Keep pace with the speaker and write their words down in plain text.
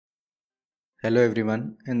Hello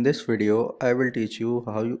everyone, in this video I will teach you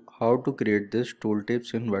how to create this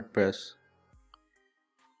tooltips in WordPress.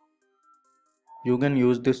 You can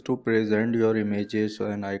use this to present your images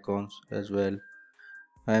and icons as well.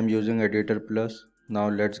 I am using Editor Plus. Now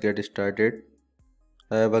let's get started.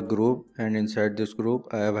 I have a group and inside this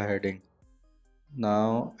group I have a heading.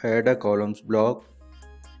 Now add a columns block,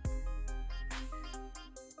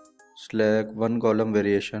 select one column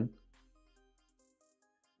variation.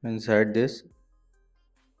 Inside this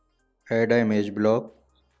add an image block,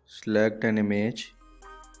 select an image,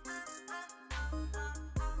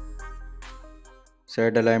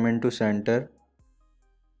 set alignment to center.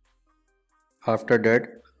 After that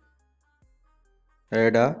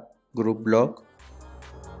add a group block,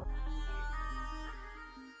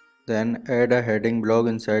 then add a heading block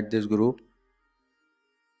inside this group.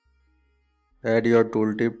 Add your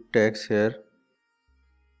tooltip text here.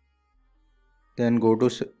 Then go to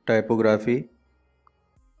typography,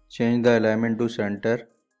 change the alignment to center,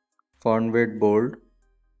 font weight bold,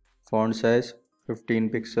 font size 15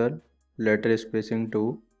 pixel, letter spacing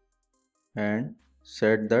 2 and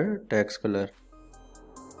set the text color.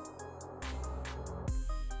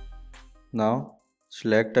 Now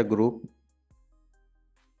select a group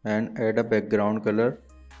and add a background color.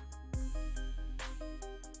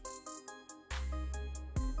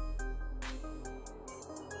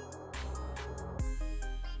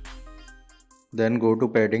 Then go to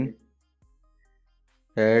padding,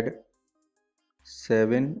 add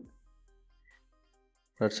 7%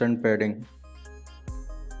 padding.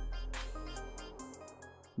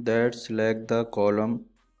 Then select the column,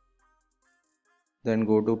 then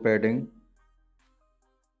go to padding.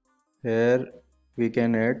 Here we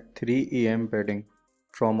can add 3 EM padding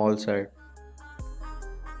from all sides.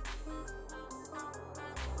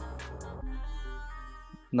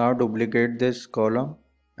 Now duplicate this column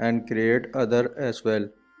and create other as well.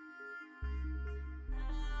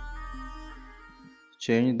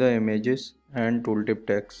 Change the images and tooltip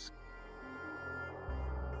text.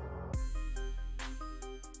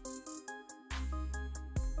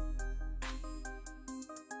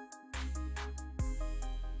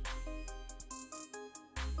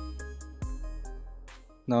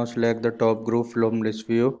 Now select the top group from list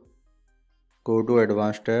view. Go to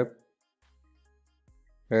Advanced tab.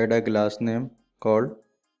 Add a class name called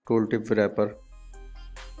Tooltip Wrapper.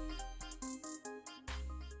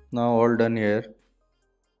 Now all done here.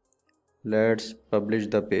 Let's publish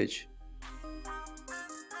the page.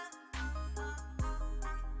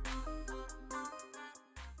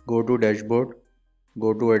 Go to Dashboard.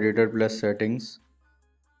 Go to Editor Plus Settings.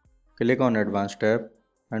 Click on Advanced tab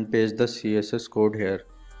and paste the CSS code here.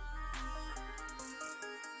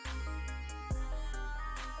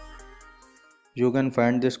 You can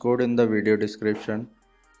find this code in the video description.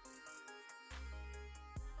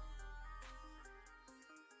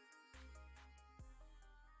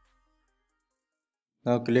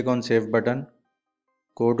 Now click on Save button.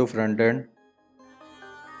 Go to Front End.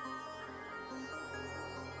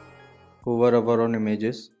 Hover on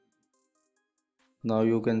images. Now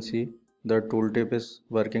you can see the tooltip is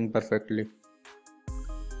working perfectly.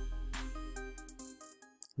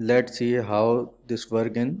 Let's see how this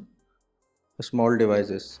works in small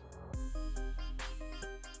devices.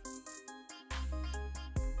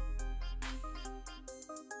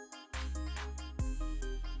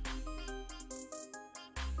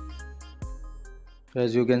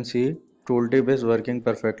 As you can see, tooltip is working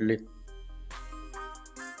perfectly.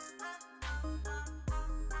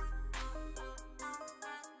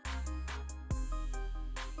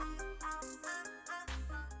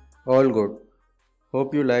 All good.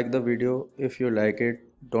 Hope you like the video. If you like it,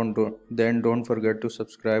 don't forget to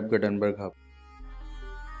subscribe Gutenberg Hub.